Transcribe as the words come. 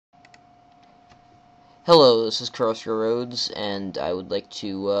Hello, this is Roads, and I would like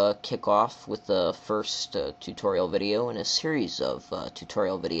to kick off with the first tutorial video in a series of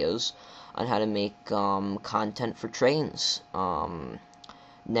tutorial videos on how to make content for Trainz.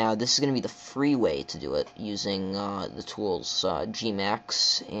 Now, this is going to be the free way to do it using the tools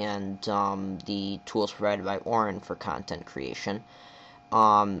Gmax and the tools provided by Oren for content creation.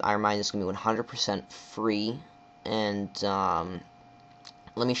 I remind this is going to be 100% free, and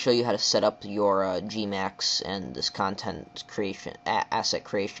let me show you how to set up your Gmax and this content creation asset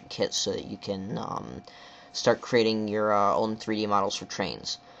creation kit so that you can start creating your own 3D models for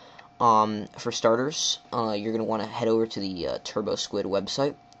Trainz. For starters, you're going to want to head over to the Turbo Squid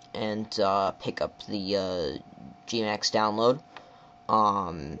website and pick up the Gmax download,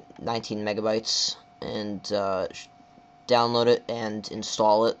 19 megabytes, and download it and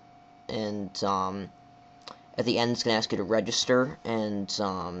install it. And at the end, it's going to ask you to register, and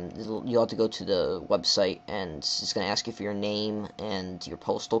you'll have to go to the website, and it's going to ask you for your name and your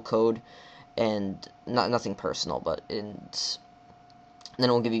postal code, and nothing personal, but then it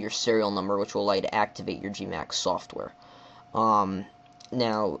will give you your serial number, which will allow you to activate your Gmax software.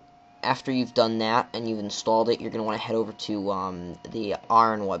 Now, after you've done that and you've installed it, you're going to want to head over to the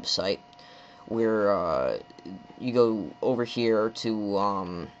ARN website, where you go over here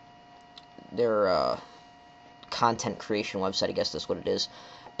to their content creation website, I guess that's what it is,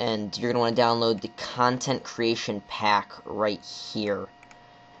 and you're going to want to download the content creation pack right here,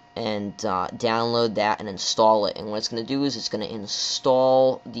 and download that and install it. And what it's going to do is it's going to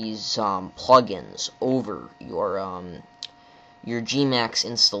install these plugins over your Gmax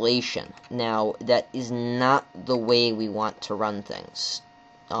installation. Now, that is not the way we want to run things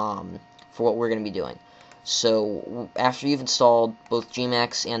for what we're going to be doing. So after you've installed both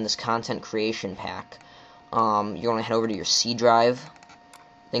Gmax and this content creation pack, you're going to head over to your C drive,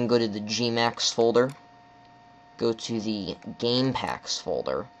 then go to the Gmax folder, go to the Game Packs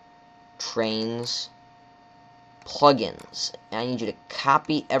folder, Trainz, Plugins, and I need you to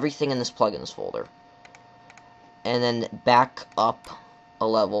copy everything in this Plugins folder, and then back up a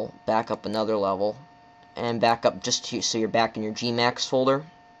level, back up another level, and back up so you're back in your Gmax folder,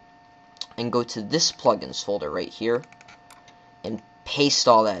 and go to this Plugins folder right here, and paste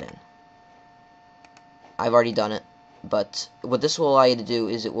all that in. I've already done it, but what this will allow you to do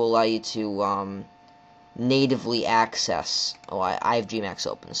is it will allow you to natively access. Oh, I have Gmax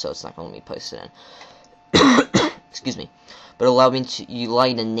open, so it's not going to let me paste it in. Excuse me, but it'll allow you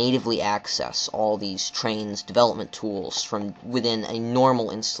to natively access all these Trainz development tools from within a normal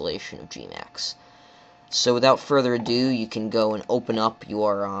installation of Gmax. So without further ado, you can go and open up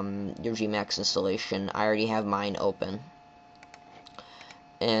your Gmax installation. I already have mine open.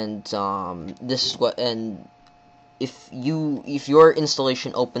 And this is what, and if your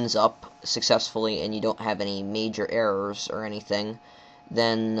installation opens up successfully and you don't have any major errors or anything,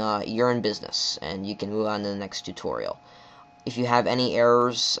 then you're in business and you can move on to the next tutorial. If you have any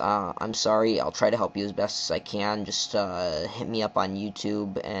errors, I'm sorry. I'll try to help you as best as I can. Just hit me up on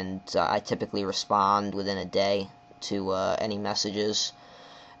YouTube, and I typically respond within a day to any messages,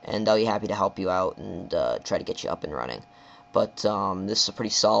 and I'll be happy to help you out and try to get you up and running. But this is a pretty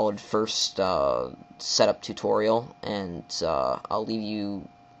solid first setup tutorial, and I'll leave you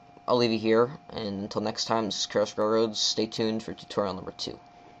here. And until next time, this is Roads. Stay tuned for tutorial number 2.